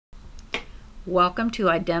Welcome to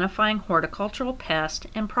Identifying Horticultural Pests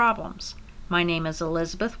and Problems. My name is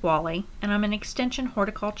Elizabeth Wally, and I'm an Extension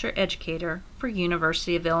Horticulture Educator for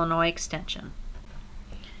University of Illinois Extension.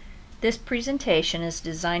 This presentation is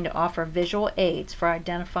designed to offer visual aids for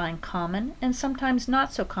identifying common and sometimes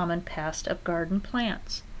not so common pests of garden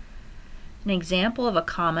plants. An example of a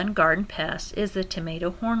common garden pest is the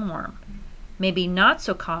tomato hornworm. Maybe not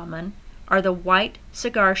so common are the white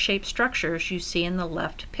cigar-shaped structures you see in the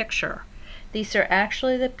left picture. These are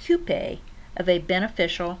actually the pupae of a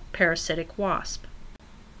beneficial parasitic wasp.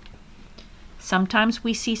 Sometimes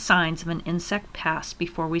we see signs of an insect pest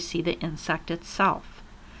before we see the insect itself.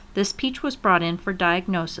 This peach was brought in for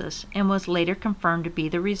diagnosis and was later confirmed to be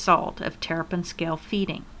the result of terrapin scale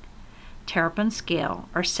feeding. Terrapin scale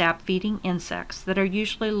are sap-feeding insects that are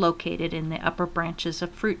usually located in the upper branches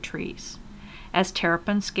of fruit trees. As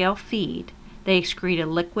terrapin scale feed, they excrete a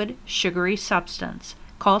liquid, sugary substance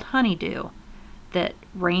called honeydew that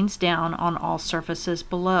rains down on all surfaces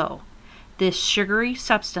below. This sugary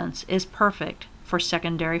substance is perfect for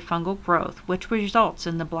secondary fungal growth, which results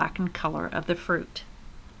in the blackened color of the fruit.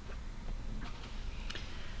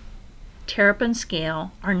 Terrapin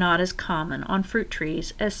scale are not as common on fruit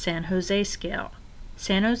trees as San Jose scale.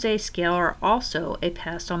 San Jose scale are also a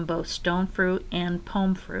pest on both stone fruit and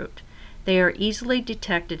pome fruit. They are easily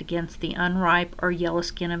detected against the unripe or yellow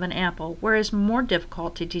skin of an apple, whereas more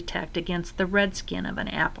difficult to detect against the red skin of an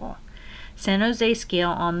apple. San Jose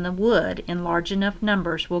scale on the wood in large enough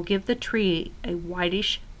numbers will give the tree a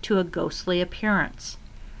whitish to a ghostly appearance.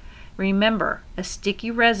 Remember, a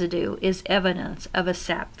sticky residue is evidence of a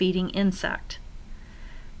sap-feeding insect.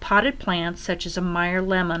 Potted plants such as a Meyer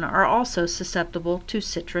lemon are also susceptible to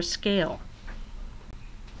citrus scale.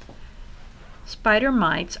 Spider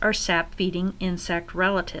mites are sap-feeding insect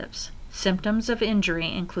relatives. Symptoms of injury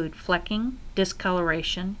include flecking,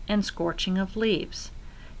 discoloration, and scorching of leaves.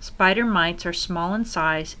 Spider mites are small in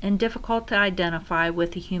size and difficult to identify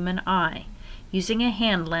with the human eye. Using a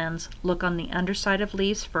hand lens, look on the underside of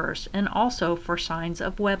leaves first and also for signs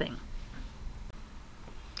of webbing.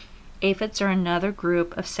 Aphids are another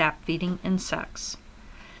group of sap-feeding insects.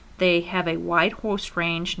 They have a wide host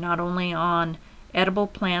range not only on edible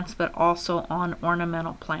plants but also on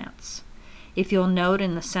ornamental plants. If you'll note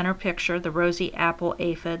in the center picture, the rosy apple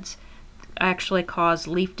aphids actually cause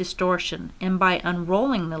leaf distortion, and by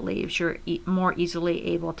unrolling the leaves you're more easily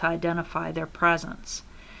able to identify their presence.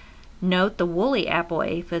 Note the woolly apple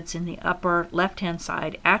aphids in the upper left-hand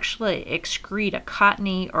side actually excrete a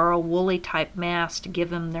cottony or a woolly type mass to give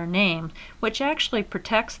them their name, which actually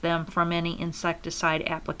protects them from any insecticide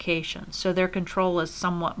application, so their control is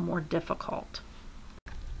somewhat more difficult.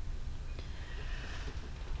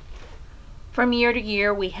 From year to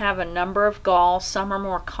year, we have a number of galls. Some are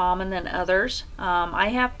more common than others. I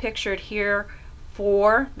have pictured here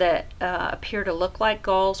 4 that appear to look like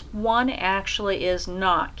galls. One actually is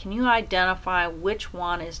not. Can you identify which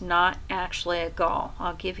one is not actually a gall?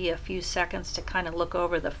 I'll give you a few seconds to kind of look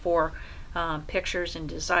over the 4 pictures and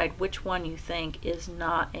decide which one you think is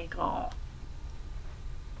not a gall.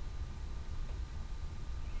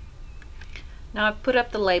 Now I've put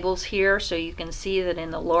up the labels here so you can see that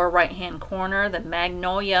in the lower right hand corner the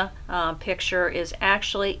magnolia picture is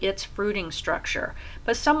actually its fruiting structure.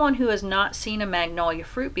 But someone who has not seen a magnolia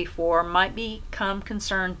fruit before might become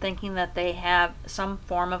concerned thinking that they have some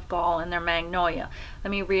form of gall in their magnolia.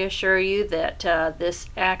 Let me reassure you that this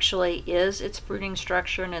actually is its fruiting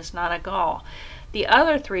structure and is not a gall. The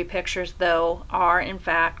other 3 pictures though are in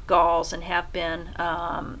fact galls and have been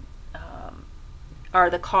are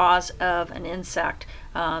the cause of an insect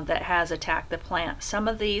that has attacked the plant. Some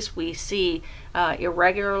of these we see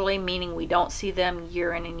irregularly, meaning we don't see them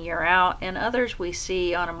year in and year out, and others we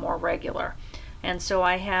see on a more regular. And so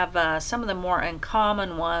I have some of the more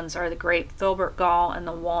uncommon ones are the grape filbert gall and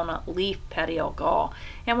the walnut leaf petiole gall.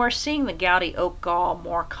 And we're seeing the gouty oak gall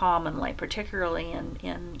more commonly, particularly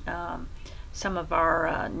in some of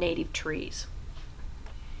our native trees.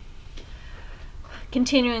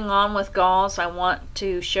 Continuing on with galls, I want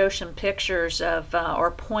to show some pictures of or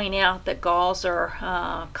point out that galls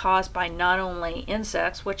are caused by not only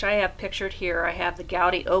insects, which I have pictured here. I have the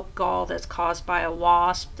gouty oak gall that's caused by a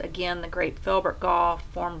wasp. Again, the grape filbert gall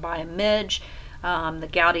formed by a midge. The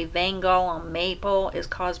gouty vein gall on maple is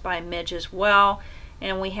caused by a midge as well.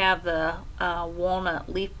 And we have the walnut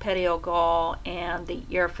leaf petiole gall and the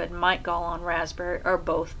aphid mite gall on raspberry are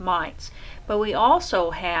both mites. But we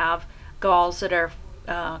also have galls that are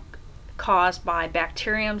caused by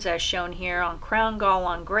bacteriums as shown here on crown gall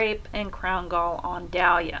on grape and crown gall on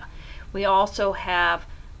dahlia. We also have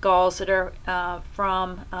galls that are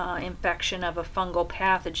from infection of a fungal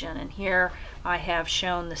pathogen. And here I have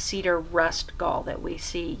shown the cedar rust gall that we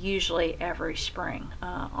see usually every spring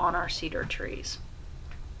on our cedar trees.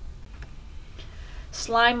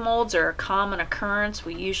 Slime molds are a common occurrence.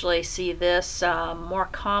 We usually see this more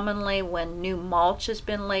commonly when new mulch has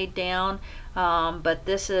been laid down, but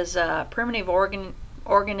this is a primitive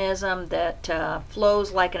organism that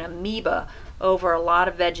flows like an amoeba over a lot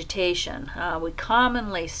of vegetation. We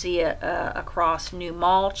commonly see it across new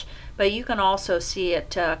mulch, but you can also see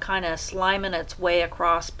it kind of sliming its way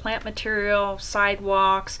across plant material,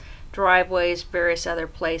 sidewalks, driveways, various other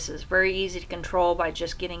places. Very easy to control by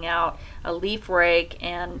just getting out a leaf rake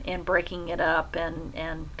and breaking it up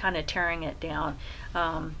and kind of tearing it down.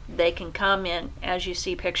 They can come in, as you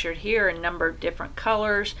see pictured here, in a number of different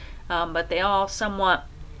colors, but they all somewhat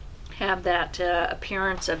have that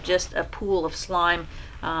appearance of just a pool of slime.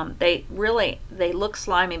 They look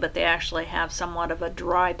slimy, but they actually have somewhat of a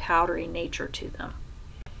dry, powdery nature to them.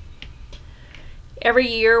 Every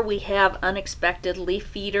year we have unexpected leaf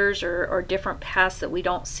feeders or different pests that we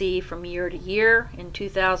don't see from year to year. In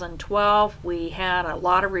 2012 we had a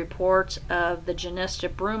lot of reports of the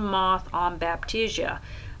Genista broom moth on Baptisia.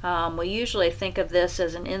 We usually think of this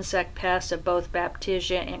as an insect pest of both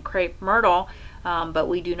Baptisia and crepe myrtle, but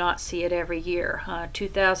we do not see it every year.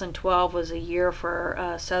 2012 was a year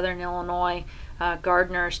for southern Illinois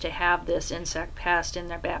gardeners to have this insect pest in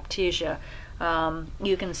their Baptisia.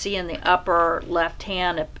 You can see in the upper left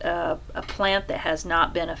hand a plant that has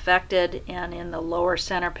not been affected, and in the lower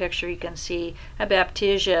center picture you can see a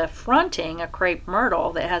Baptisia fronting a crepe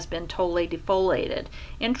myrtle that has been totally defoliated.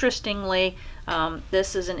 Interestingly,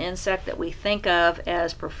 this is an insect that we think of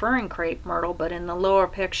as preferring crepe myrtle, but in the lower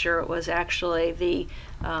picture it was actually the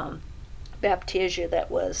Baptisia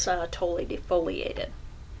that was totally defoliated.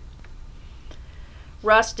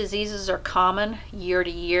 Rust diseases are common year to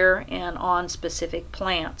year and on specific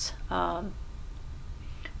plants.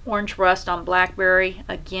 Orange rust on blackberry,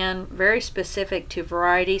 again, very specific to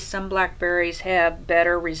varieties. Some blackberries have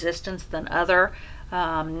better resistance than other.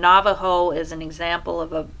 Navajo is an example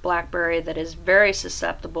of a blackberry that is very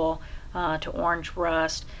susceptible to orange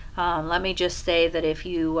rust. Let me just say that if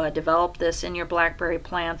you develop this in your blackberry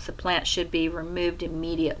plants, the plant should be removed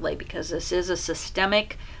immediately because this is a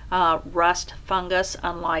systemic rust fungus,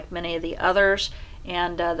 unlike many of the others,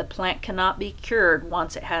 and the plant cannot be cured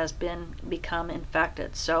once it has become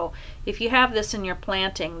infected. So if you have this in your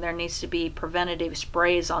planting, there needs to be preventative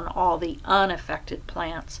sprays on all the unaffected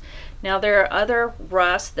plants. Now there are other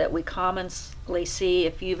rusts that we commonly see.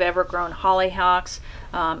 If you've ever grown hollyhocks,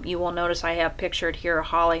 you will notice I have pictured here a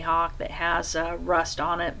hollyhock that has rust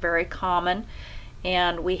on it, very common.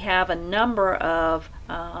 And we have a number of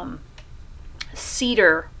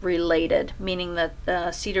cedar related, meaning that the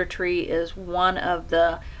cedar tree is one of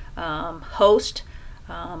the host,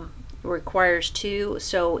 requires two.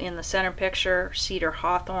 So in the center picture, cedar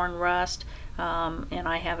hawthorn rust, and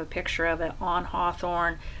I have a picture of it on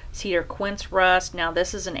hawthorn. Cedar quince rust. Now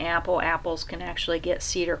this is an apple. Apples can actually get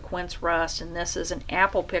cedar quince rust, and this is an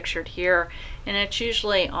apple pictured here, and it's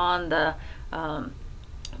usually on the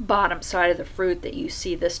bottom side of the fruit that you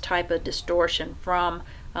see this type of distortion from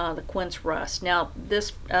the quince rust. Now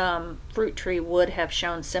this fruit tree would have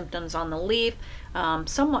shown symptoms on the leaf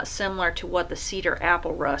somewhat similar to what the cedar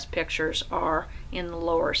apple rust pictures are in the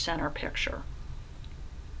lower center picture.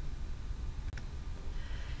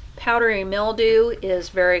 Powdery mildew is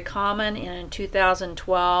very common, and in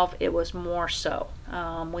 2012 it was more so.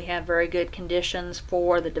 We had very good conditions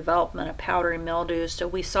for the development of powdery mildew, so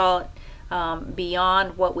we saw it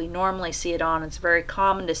beyond what we normally see it on. It's very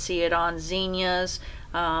common to see it on zinnias,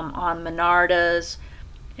 on monardas,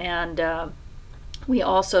 and we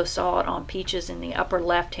also saw it on peaches. In the upper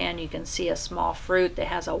left hand you can see a small fruit that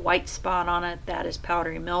has a white spot on it. That is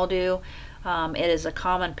powdery mildew. It is a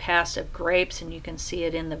common pest of grapes, and you can see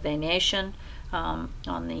it in the venation on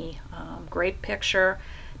the grape picture.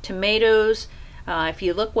 Tomatoes, if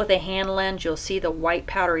you look with a hand lens, you'll see the white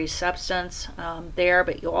powdery substance there,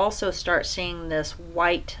 but you'll also start seeing this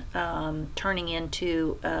white turning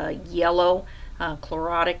into yellow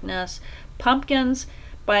chloroticness. Pumpkins,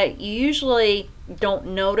 but you usually don't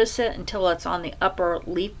notice it until it's on the upper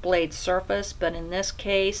leaf blade surface, but in this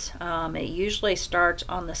case it usually starts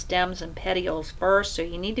on the stems and petioles first, so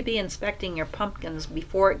you need to be inspecting your pumpkins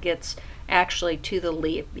before it gets actually to the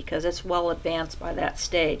leaf because it's well advanced by that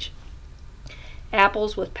stage.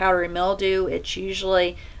 Apples with powdery mildew, it's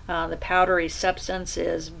usually the powdery substance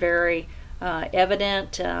is very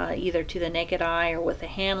evident either to the naked eye or with a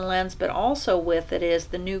hand lens, but also with it is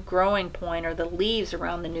the new growing point or the leaves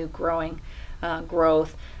around the new growing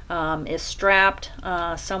growth, is strapped,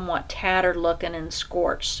 somewhat tattered looking and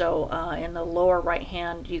scorched. So in the lower right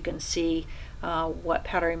hand you can see what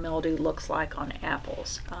powdery mildew looks like on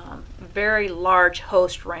apples. Very large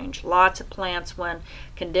host range. Lots of plants, when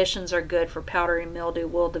conditions are good for powdery mildew,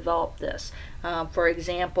 will develop this. For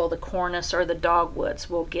example, the cornus or the dogwoods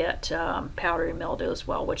will get powdery mildew as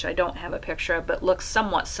well, which I don't have a picture of, but looks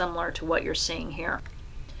somewhat similar to what you're seeing here.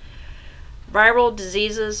 Viral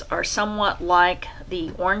diseases are somewhat like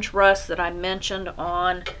the orange rust that I mentioned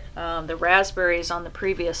on the raspberries on the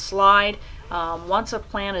previous slide. Once a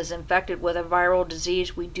plant is infected with a viral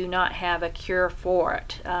disease, we do not have a cure for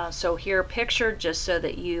it. So here pictured, just so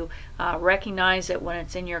that you recognize it when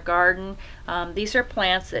it's in your garden. These are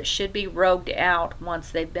plants that should be rogued out once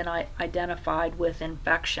they've been identified with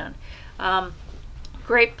infection.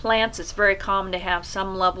 Grape plants, it's very common to have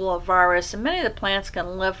some level of virus, and many of the plants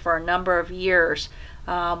can live for a number of years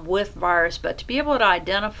with virus, but to be able to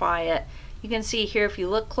identify it, you can see here, if you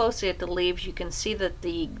look closely at the leaves, you can see that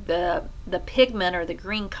the pigment or the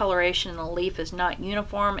green coloration in the leaf is not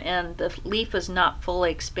uniform, and the leaf is not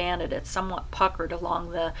fully expanded. It's somewhat puckered along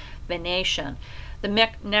the venation.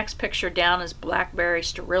 The next picture down is blackberry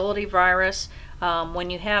sterility virus. When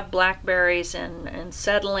you have blackberries and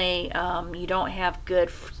suddenly you don't have good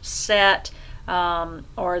set,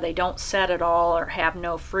 or they don't set at all or have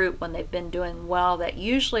no fruit when they've been doing well, that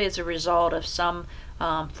usually is a result of some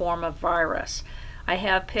form of virus. I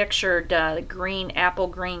have pictured the green apple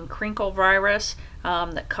green crinkle virus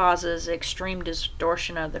that causes extreme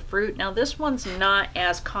distortion of the fruit. Now this one's not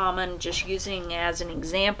as common, just using as an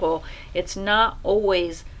example. It's not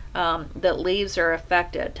always that leaves are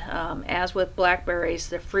affected. As with blackberries,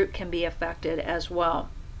 the fruit can be affected as well.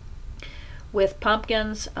 With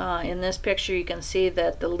pumpkins, in this picture you can see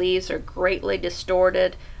that the leaves are greatly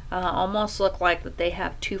distorted, almost look like that they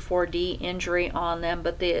have 2,4-D injury on them,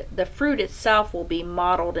 but the fruit itself will be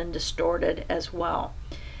mottled and distorted as well.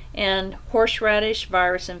 And horseradish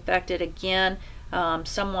virus infected, again,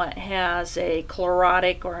 somewhat has a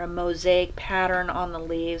chlorotic or a mosaic pattern on the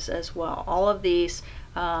leaves as well. All of these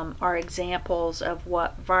are examples of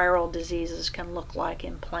what viral diseases can look like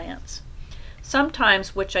in plants.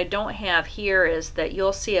 Sometimes, which I don't have here, is that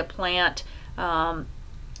you'll see a plant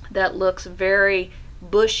that looks very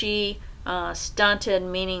bushy, stunted,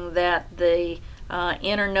 meaning that the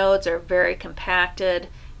inner nodes are very compacted,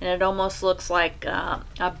 and it almost looks like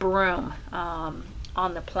a broom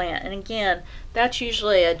on the plant. And again, that's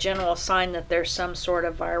usually a general sign that there's some sort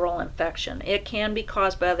of viral infection. It can be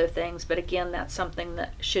caused by other things, but again, that's something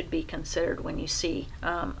that should be considered when you see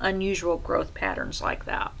unusual growth patterns like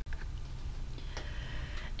that.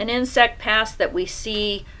 An insect pest that we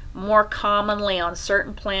see more commonly on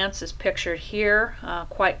certain plants is pictured here.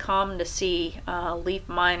 Quite common to see leaf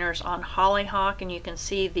miners on hollyhock, and you can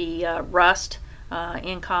see the rust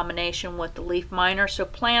in combination with the leaf miner. So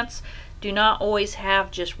plants do not always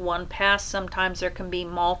have just one pest. Sometimes there can be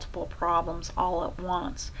multiple problems all at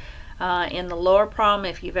once. In the lower problem,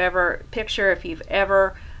 if you've ever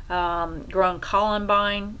grown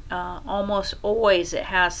columbine, almost always it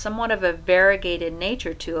has somewhat of a variegated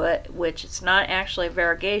nature to it, which it's not actually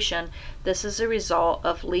variegation. This is a result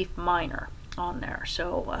of leaf miner on there.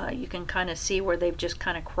 So you can kind of see where they've just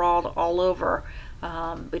kind of crawled all over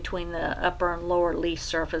between the upper and lower leaf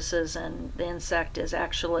surfaces, and the insect is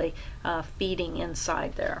actually feeding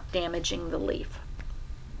inside there, damaging the leaf.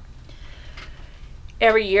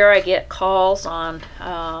 Every year I get calls on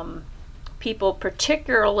people,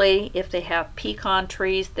 particularly if they have pecan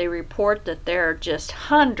trees. They report that there are just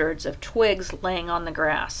hundreds of twigs laying on the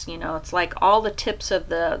grass. You know, it's like all the tips of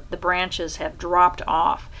the branches have dropped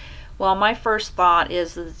off. Well, my first thought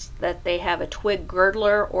is that they have a twig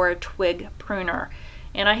girdler or a twig pruner.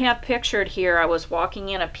 And I have pictured here, I was walking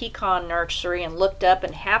in a pecan nursery and looked up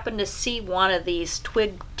and happened to see one of these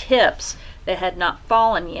twig tips that had not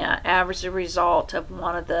fallen yet as a result of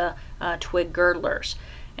one of the twig girdlers.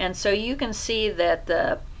 And so you can see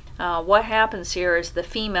that what happens here is the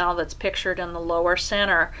female that's pictured in the lower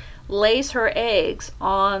center lays her eggs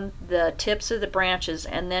on the tips of the branches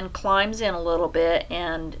and then climbs in a little bit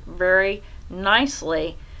and very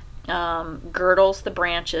nicely girdles the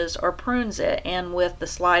branches or prunes it, and with the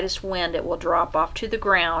slightest wind it will drop off to the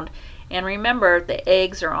ground. And remember, the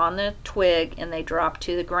eggs are on the twig and they drop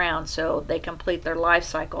to the ground, so they complete their life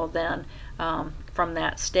cycle then from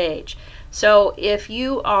that stage. So if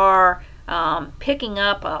you are picking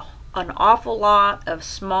up an awful lot of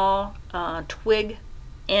small twig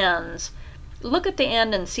ends, look at the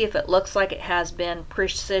end and see if it looks like it has been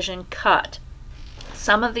precision cut.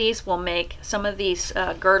 Some of these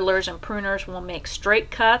girdlers and pruners will make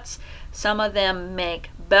straight cuts. Some of them make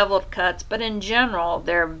beveled cuts, but in general,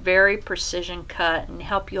 they're very precision cut and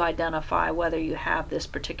help you identify whether you have this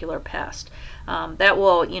particular pest. That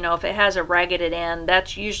will, if it has a ragged end,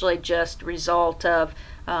 that's usually just result of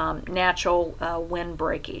natural wind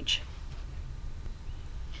breakage.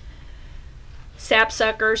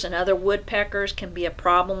 Sapsuckers and other woodpeckers can be a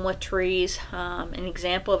problem with trees. An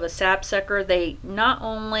example of a sapsucker, they not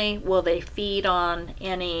only will they feed on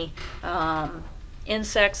any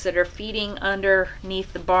insects that are feeding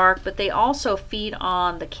underneath the bark, but they also feed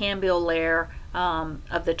on the cambial layer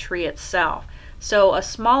of the tree itself. So a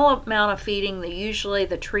small amount of feeding, usually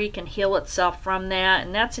the tree can heal itself from that,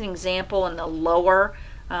 and that's an example in the lower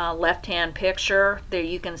left-hand picture. There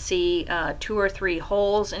you can see 2 or 3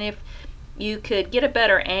 holes, and if you could get a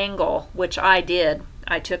better angle, which I did,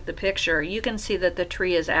 I took the picture, you can see that the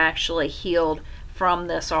tree is actually healed from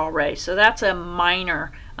this already. So that's a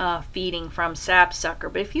minor feeding from sapsucker.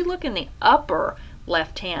 But if you look in the upper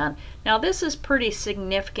left hand, now this is pretty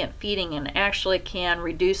significant feeding and actually can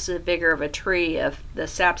reduce the vigor of a tree if the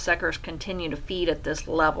sapsuckers continue to feed at this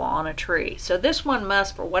level on a tree. So this one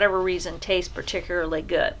must, for whatever reason, taste particularly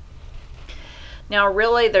good. Now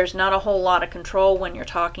really there's not a whole lot of control when you're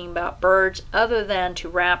talking about birds, other than to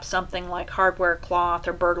wrap something like hardware cloth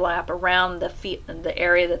or burlap around the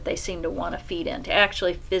area that they seem to want to feed in, to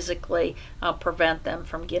actually physically prevent them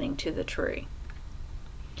from getting to the tree.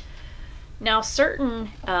 Now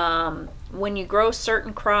when you grow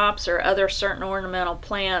certain crops or other certain ornamental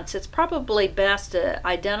plants, it's probably best to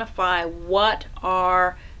identify what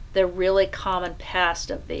are the really common pests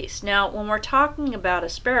of these. Now when we're talking about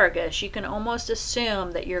asparagus, you can almost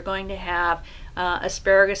assume that you're going to have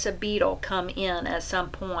asparagus beetle come in at some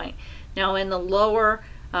point. Now in the lower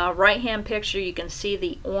right hand picture, you can see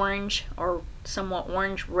the orange or somewhat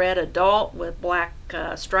orange red adult with black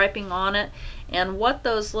striping on it, and what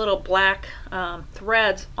those little black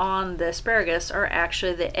threads on the asparagus are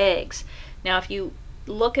actually the eggs. Now if you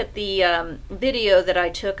look at the video that I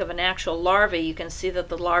took of an actual larva, you can see that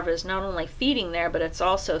the larva is not only feeding there, but it's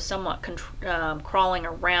also somewhat crawling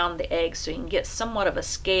around the eggs, so you can get somewhat of a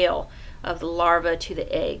scale of the larva to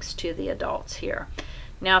the eggs to the adults here.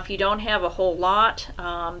 Now if you don't have a whole lot,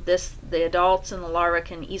 the adults and the larva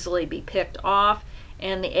can easily be picked off,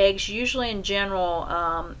 and the eggs usually in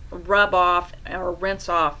general rub off or rinse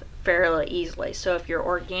off fairly easily. So if you're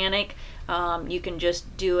organic, you can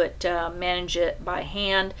just do it, manage it by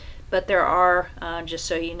hand, but there are, just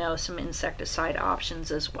so you know, some insecticide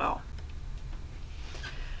options as well.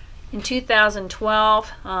 In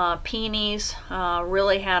 2012, peonies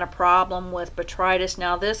really had a problem with botrytis.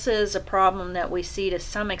 Now this is a problem that we see to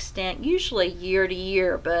some extent, usually year to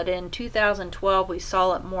year, but in 2012 we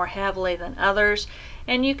saw it more heavily than others,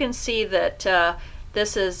 and you can see that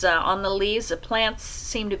this is on the leaves. The plants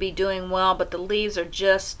seem to be doing well, but the leaves are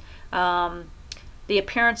just the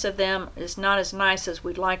appearance of them is not as nice as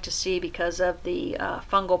we'd like to see because of the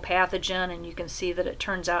fungal pathogen, and you can see that it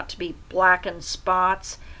turns out to be blackened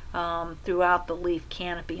spots throughout the leaf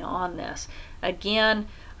canopy on this. Again,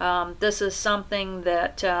 this is something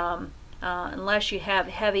that unless you have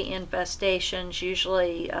heavy infestations,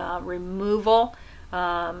 usually removal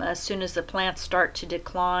as soon as the plants start to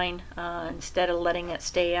decline, instead of letting it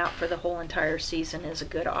stay out for the whole entire season, is a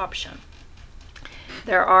good option.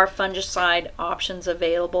 There are fungicide options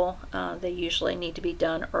available. They usually need to be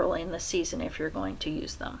done early in the season if you're going to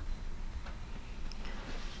use them.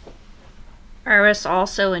 Iris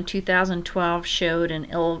also in 2012 showed an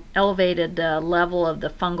elevated level of the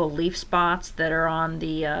fungal leaf spots that are on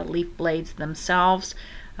the leaf blades themselves.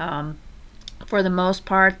 For the most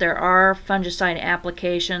part, there are fungicide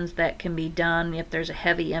applications that can be done if there's a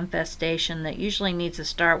heavy infestation. That usually needs to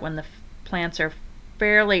start when the plants are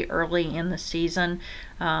fairly early in the season.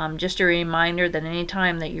 Just a reminder that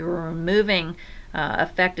anytime that you're removing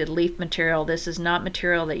affected leaf material, this is not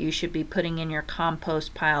material that you should be putting in your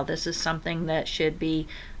compost pile. This is something that should be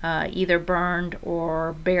either burned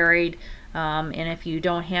or buried, and if you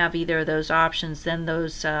don't have either of those options, then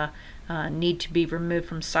those need to be removed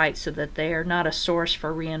from site so that they are not a source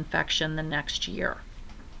for reinfection the next year.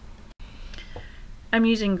 I'm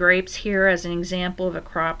using grapes here as an example of a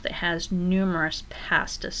crop that has numerous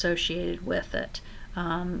pests associated with it.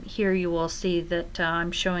 Here you will see that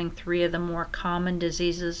I'm showing 3 of the more common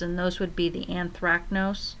diseases, and those would be the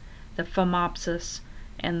anthracnose, the phomopsis,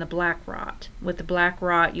 and the black rot. With the black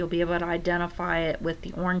rot, you'll be able to identify it with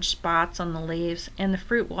the orange spots on the leaves, and the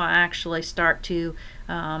fruit will actually start to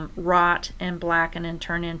rot and blacken and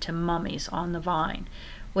turn into mummies on the vine.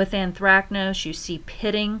 With anthracnose, you see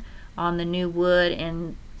pitting on the new wood,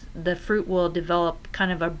 and the fruit will develop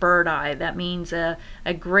kind of a bird eye. That means a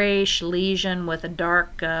grayish lesion with a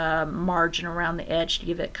dark margin around the edge to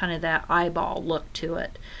give it kind of that eyeball look to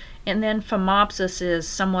it. And then phomopsis is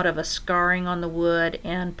somewhat of a scarring on the wood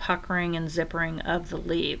and puckering and zippering of the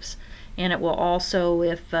leaves. And it will also,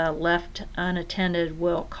 if left unattended,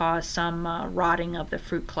 will cause some rotting of the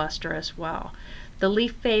fruit cluster as well. The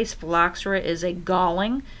leaf phase phylloxera is a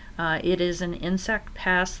galling. It is an insect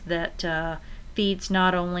pest that feeds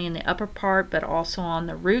not only in the upper part but also on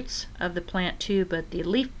the roots of the plant too, but the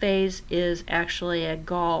leaf phase is actually a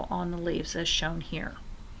gall on the leaves as shown here.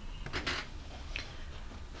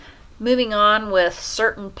 Moving on with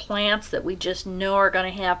certain plants that we just know are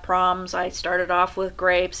going to have problems. I started off with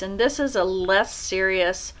grapes, and this is a less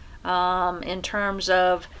serious in terms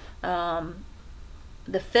of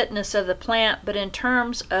the fitness of the plant, but in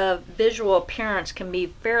terms of visual appearance can be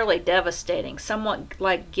fairly devastating, somewhat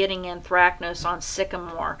like getting anthracnose on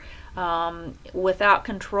sycamore. Without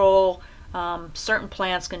control, certain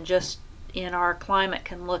plants can just, in our climate,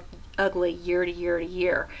 can look ugly year to year to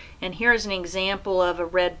year. And here's an example of a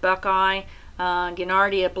red buckeye,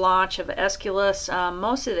 Guinardia blanche of Aesculus.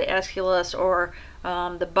 Most of the Aesculus or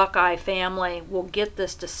the buckeye family will get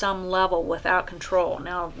this to some level without control.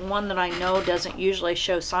 Now, one that I know doesn't usually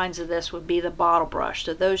show signs of this would be the bottle brush.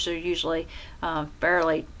 So those are usually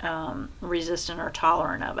fairly resistant or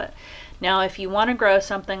tolerant of it. Now, if you want to grow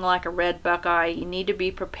something like a red buckeye, you need to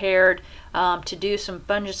be prepared to do some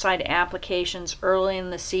fungicide applications early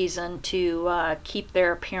in the season to keep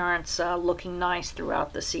their appearance looking nice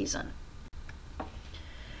throughout the season.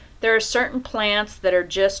 There are certain plants that are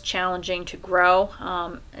just challenging to grow,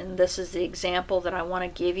 and this is the example that I want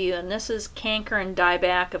to give you, and this is canker and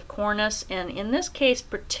dieback of Cornus, and in this case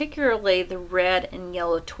particularly the red and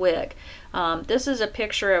yellow twig. This is a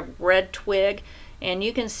picture of red twig, and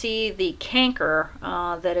you can see the canker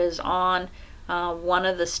that is on one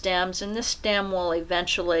of the stems, and this stem will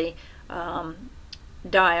eventually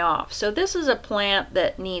die off. So this is a plant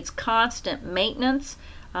that needs constant maintenance.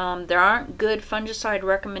 There aren't good fungicide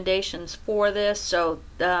recommendations for this, so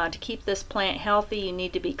to keep this plant healthy you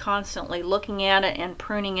need to be constantly looking at it and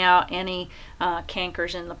pruning out any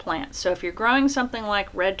cankers in the plant. So if you're growing something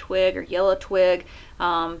like red twig or yellow twig,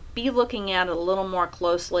 be looking at it a little more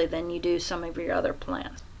closely than you do some of your other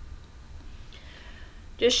plants.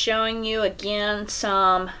 Just showing you again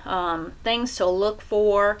some things to look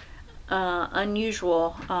for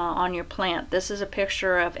unusual on your plant. This is a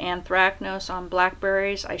picture of anthracnose on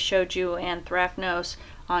blackberries. I showed you anthracnose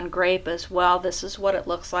on grape as well. This is what it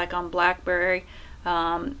looks like on blackberry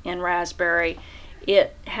and raspberry.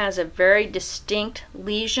 It has a very distinct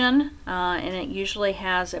lesion and it usually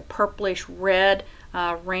has a purplish red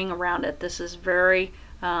ring around it. This is very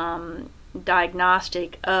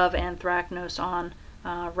diagnostic of anthracnose on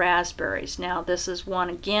raspberries. Now this is one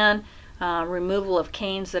again, removal of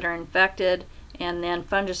canes that are infected, and then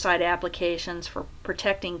fungicide applications for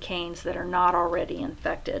protecting canes that are not already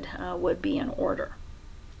infected would be in order.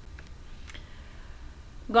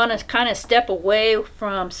 I'm going to kind of step away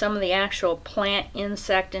from some of the actual plant,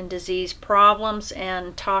 insect, and disease problems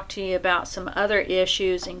and talk to you about some other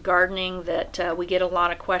issues in gardening that we get a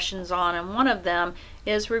lot of questions on, and one of them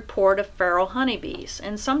is report of feral honeybees.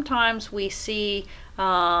 And sometimes we see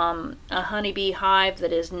a honeybee hive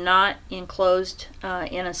that is not enclosed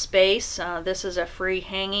in a space. This is a free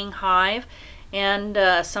hanging hive, and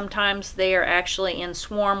sometimes they are actually in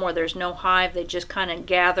swarm where there's no hive. They just kind of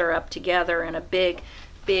gather up together in a big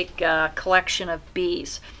collection of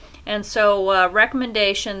bees. And so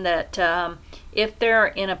recommendation that if they're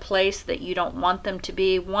in a place that you don't want them to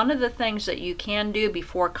be, one of the things that you can do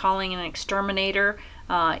before calling an exterminator,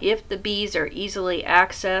 if the bees are easily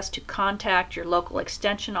accessed, to contact your local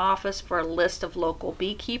extension office for a list of local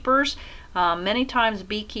beekeepers. Many times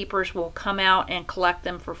beekeepers will come out and collect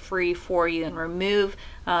them for free for you and remove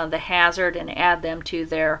the hazard and add them to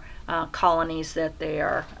their colonies that they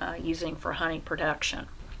are using for honey production.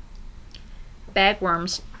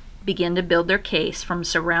 Bagworms begin to build their case from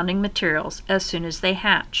surrounding materials as soon as they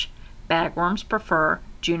hatch. Bagworms prefer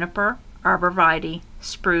juniper, arborvitae,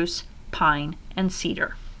 spruce, pine, and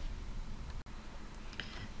cedar.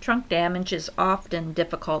 Trunk damage is often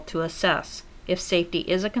difficult to assess. If safety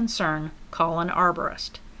is a concern, call an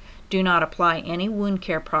arborist. Do not apply any wound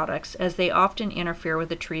care products as they often interfere with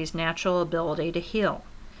the tree's natural ability to heal.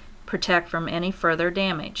 Protect from any further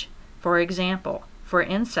damage. For example, for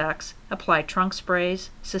insects, apply trunk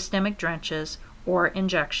sprays, systemic drenches, or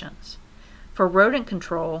injections. For rodent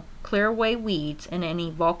control, clear away weeds and any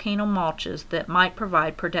volcano mulches that might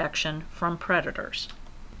provide protection from predators.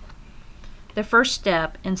 The first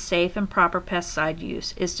step in safe and proper pesticide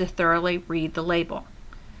use is to thoroughly read the label.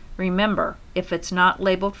 Remember, if it's not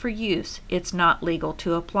labeled for use, it's not legal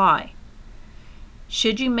to apply.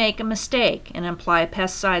 Should you make a mistake and apply a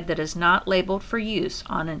pesticide that is not labeled for use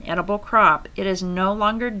on an edible crop, it is no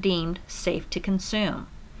longer deemed safe to consume.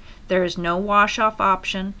 There is no wash-off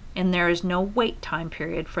option, and there is no wait time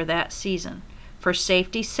period for that season. For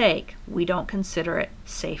safety's sake, we don't consider it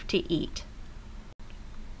safe to eat.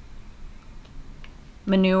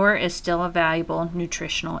 Manure is still a valuable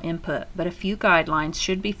nutritional input, but a few guidelines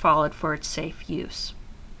should be followed for its safe use.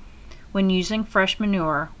 When using fresh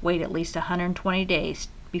manure, wait at least 120 days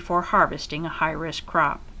before harvesting a high-risk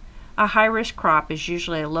crop. A high-risk crop is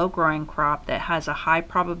usually a low-growing crop that has a high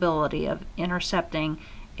probability of intercepting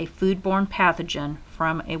a foodborne pathogen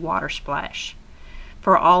from a water splash.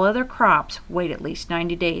 For all other crops, wait at least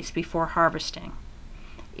 90 days before harvesting.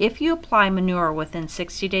 If you apply manure within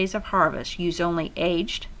 60 days of harvest, use only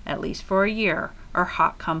aged, at least for a year, or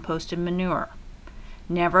hot composted manure.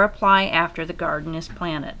 Never apply after the garden is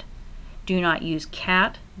planted. Do not use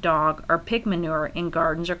cat, dog, or pig manure in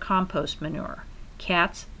gardens or compost manure.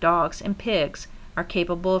 Cats, dogs, and pigs are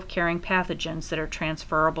capable of carrying pathogens that are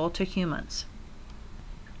transferable to humans.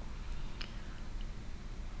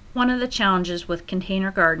 One of the challenges with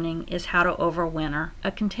container gardening is how to overwinter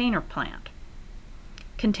a container plant.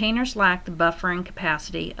 Containers lack the buffering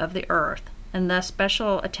capacity of the earth, and thus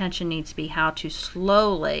special attention needs to be how to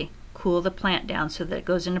slowly cool the plant down so that it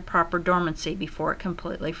goes into proper dormancy before it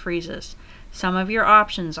completely freezes. Some of your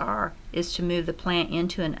options is to move the plant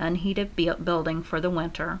into an unheated building for the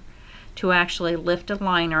winter, to actually lift a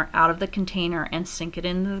liner out of the container and sink it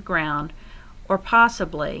into the ground, or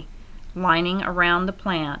possibly lining around the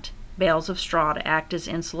plant bales of straw to act as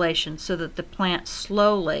insulation so that the plant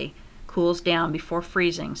slowly cools down before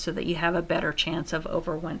freezing so that you have a better chance of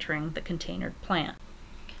overwintering the containered plant.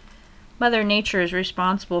 Mother Nature is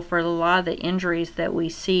responsible for a lot of the injuries that we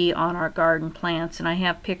see on our garden plants, and I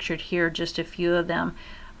have pictured here just a few of them.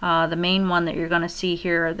 The main one that you're going to see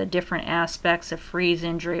here are the different aspects of freeze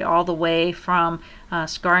injury, all the way from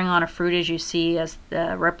scarring on a fruit, as you see as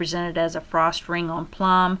represented as a frost ring on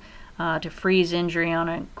plum, to freeze injury on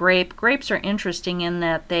a grape. Grapes are interesting in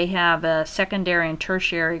that they have a secondary and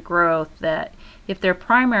tertiary growth that if their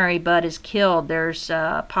primary bud is killed, there's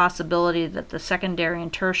a possibility that the secondary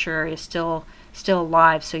and tertiary is still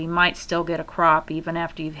alive, so you might still get a crop even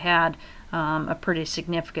after you've had a pretty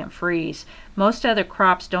significant freeze. Most other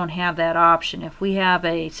crops don't have that option. If we have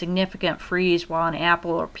a significant freeze while an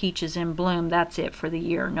apple or peach is in bloom, that's it for the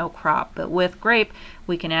year, no crop. But with grape,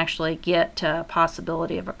 we can actually get a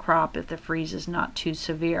possibility of a crop if the freeze is not too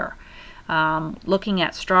severe. Looking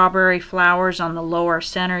at strawberry flowers on the lower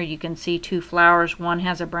center, you can see two flowers. One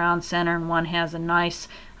has a brown center and one has a nice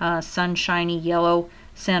sunshiny yellow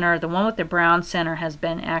center. The one with the brown center has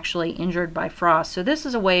been actually injured by frost. So this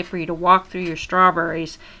is a way for you to walk through your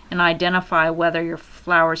strawberries and identify whether your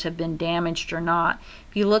flowers have been damaged or not.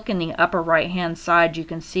 If you look in the upper right hand side, you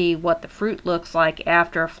can see what the fruit looks like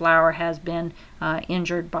after a flower has been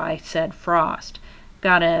injured by said frost.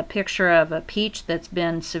 Got a picture of a peach that's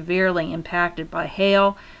been severely impacted by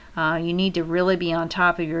hail. You need to really be on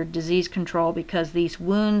top of your disease control because these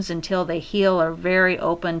wounds, until they heal, are very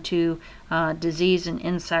open to disease and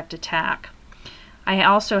insect attack. I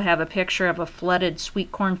also have a picture of a flooded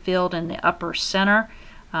sweet corn field in the upper center.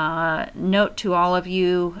 Note to all of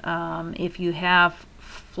you, if you have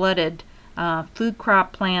flooded food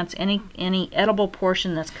crop plants, any edible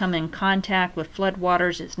portion that's come in contact with flood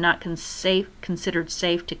waters is not considered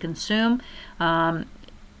safe to consume.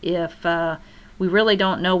 If we really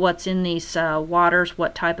don't know what's in these waters,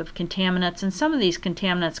 what type of contaminants, and some of these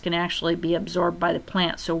contaminants can actually be absorbed by the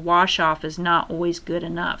plant, so wash off is not always good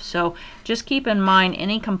enough. So just keep in mind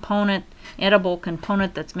any edible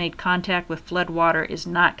component that's made contact with flood water is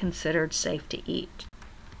not considered safe to eat.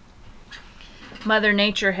 Mother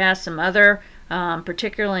Nature has some other,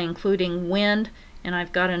 particularly including wind, and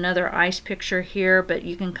I've got another ice picture here, but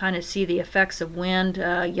you can kind of see the effects of wind,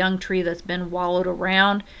 a young tree that's been wallowed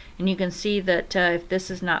around, and you can see that if this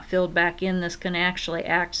is not filled back in, this can actually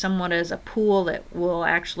act somewhat as a pool that will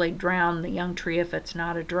actually drown the young tree if it's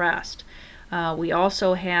not addressed. We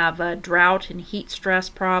also have drought and heat stress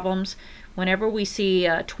problems. Whenever we see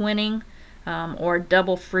twinning, or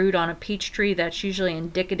double fruit on a peach tree, that's usually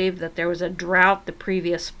indicative that there was a drought the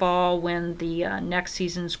previous fall when the next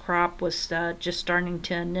season's crop was just starting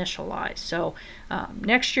to initialize. So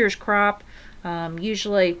next year's crop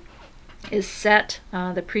usually is set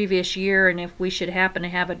the previous year, and if we should happen to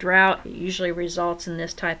have a drought, it usually results in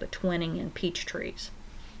this type of twinning in peach trees.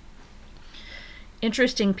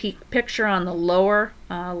 Interesting picture on the lower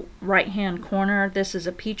right hand corner. This is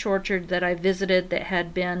a peach orchard that I visited that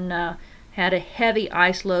had been had a heavy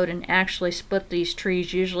ice load and actually split these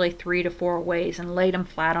trees usually 3 to 4 ways and laid them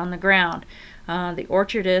flat on the ground. The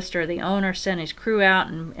orchardist or the owner sent his crew out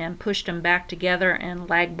and pushed them back together and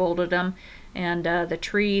lag bolted them, and the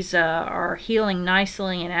trees are healing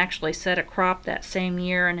nicely and actually set a crop that same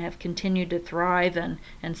year and have continued to thrive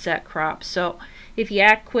and set crops. So if you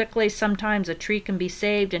act quickly, sometimes a tree can be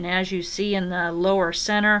saved, and as you see in the lower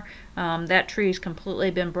center, that tree's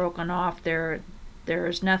completely been broken off.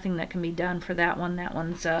 There's nothing that can be done for that one. That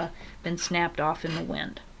one's been snapped off in the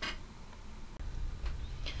wind.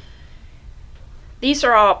 These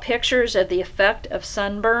are all pictures of the effect of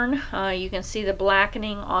sunburn. You can see the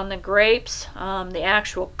blackening on the grapes, the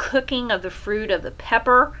actual cooking of the fruit of the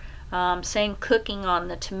pepper, same cooking on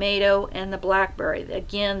the tomato and the blackberry.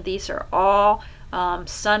 Again, these are all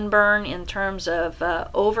sunburn in terms of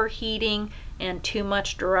overheating and too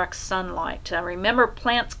much direct sunlight. Remember,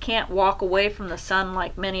 plants can't walk away from the sun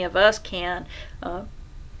like many of us can,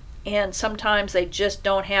 and sometimes they just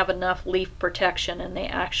don't have enough leaf protection and they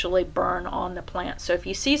actually burn on the plant. So if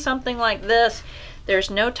you see something like this,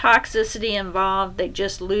 there's no toxicity involved. They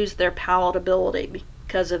just lose their palatability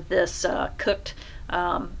because of this cooked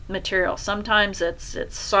material. Sometimes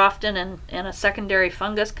it's softened and a secondary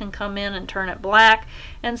fungus can come in and turn it black,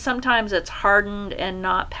 and sometimes it's hardened and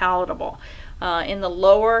not palatable. In the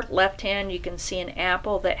lower left hand, you can see an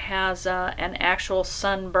apple that has an actual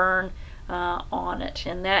sunburn on it,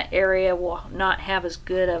 and that area will not have as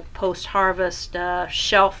good a post-harvest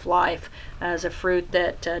shelf life as a fruit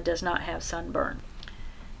that does not have sunburn.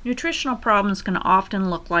 Nutritional problems can often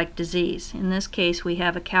look like disease. In this case, we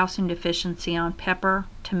have a calcium deficiency on pepper,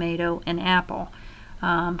 tomato, and apple.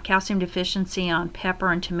 Calcium deficiency on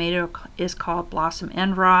pepper and tomato is called blossom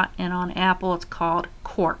end rot, and on apple it's called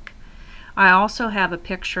cork. I also have a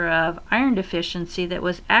picture of iron deficiency that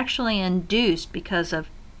was actually induced because of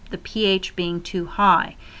the pH being too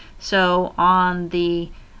high. So on the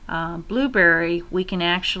blueberry, we can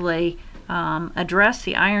actually address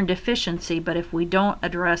the iron deficiency, but if we don't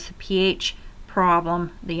address the pH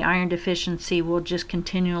problem, the iron deficiency will just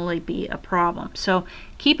continually be a problem. So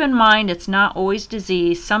keep in mind, it's not always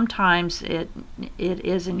disease. Sometimes it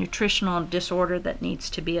is a nutritional disorder that needs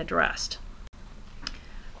to be addressed.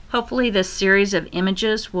 Hopefully this series of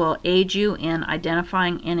images will aid you in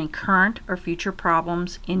identifying any current or future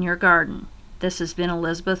problems in your garden. This has been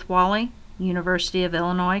Elizabeth Wally, University of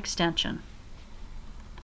Illinois Extension.